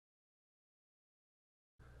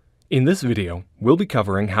In this video, we'll be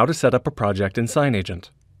covering how to set up a project in SignAgent.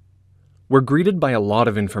 We're greeted by a lot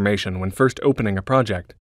of information when first opening a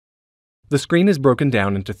project. The screen is broken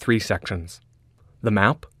down into three sections: the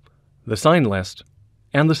map, the sign list,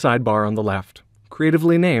 and the sidebar on the left,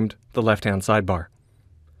 creatively named the left-hand sidebar.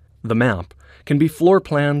 The map can be floor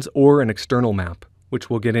plans or an external map, which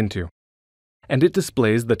we'll get into, and it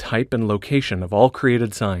displays the type and location of all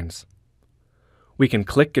created signs. We can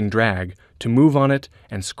click and drag to move on it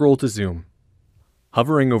and scroll to zoom.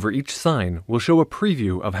 Hovering over each sign will show a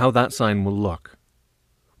preview of how that sign will look.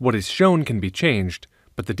 What is shown can be changed,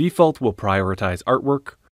 but the default will prioritize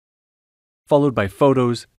artwork, followed by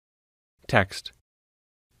photos, text,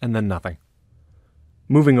 and then nothing.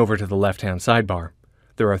 Moving over to the left-hand sidebar,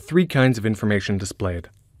 there are three kinds of information displayed.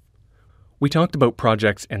 We talked about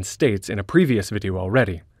projects and states in a previous video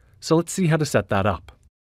already, so let's see how to set that up.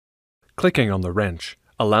 Clicking on the wrench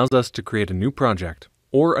allows us to create a new project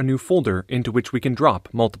or a new folder into which we can drop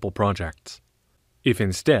multiple projects. If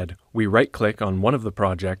instead we right-click on one of the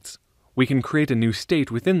projects, we can create a new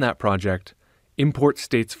state within that project, import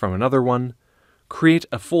states from another one, create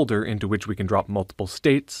a folder into which we can drop multiple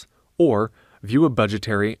states, or view a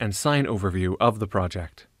budgetary and sign overview of the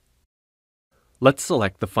project. Let's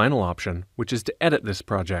select the final option, which is to edit this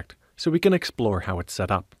project, so we can explore how it's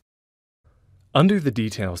set up. Under the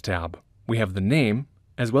Details tab, we have the name,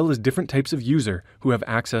 as well as different types of user who have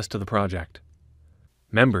access to the project.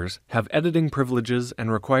 Members have editing privileges and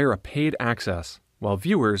require a paid access, while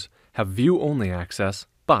viewers have view-only access,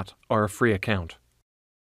 but are a free account.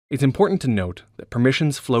 It's important to note that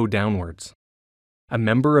permissions flow downwards. A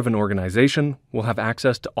member of an organization will have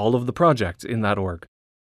access to all of the projects in that org.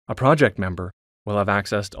 A project member will have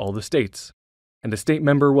access to all the states, and a state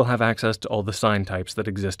member will have access to all the sign types that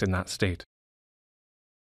exist in that state.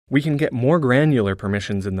 We can get more granular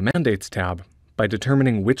permissions in the Mandates tab by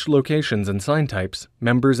determining which locations and sign types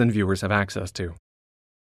members and viewers have access to.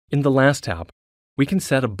 In the last tab, we can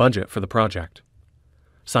set a budget for the project.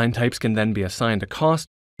 Sign types can then be assigned a cost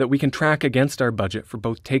that we can track against our budget for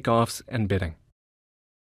both takeoffs and bidding.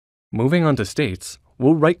 Moving on to states,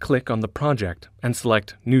 we'll right-click on the project and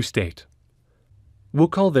select New State. We'll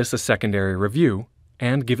call this a secondary review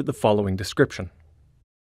and give it the following description.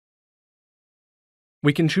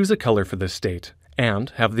 We can choose a color for this state and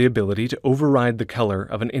have the ability to override the color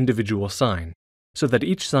of an individual sign so that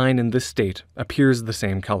each sign in this state appears the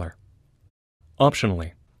same color.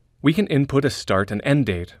 Optionally, we can input a start and end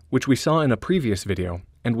date, which we saw in a previous video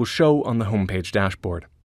and will show on the homepage dashboard.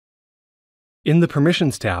 In the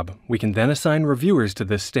Permissions tab, we can then assign reviewers to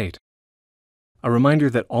this state. A reminder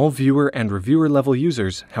that all viewer and reviewer level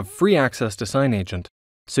users have free access to SignAgent,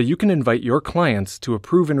 so you can invite your clients to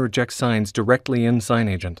approve and reject signs directly in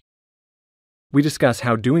SignAgent. We discuss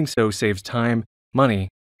how doing so saves time, money,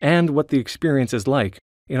 and what the experience is like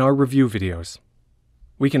in our review videos.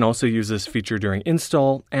 We can also use this feature during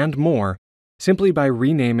install and more simply by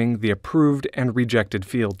renaming the approved and rejected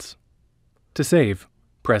fields. To save,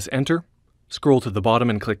 press Enter, scroll to the bottom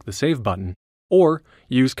and click the Save button, or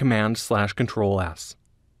use Command/Control-S.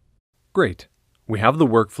 Great! We have the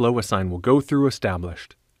workflow a sign will go through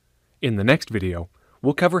established. In the next video,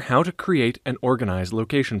 we'll cover how to create and organize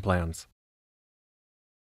location plans.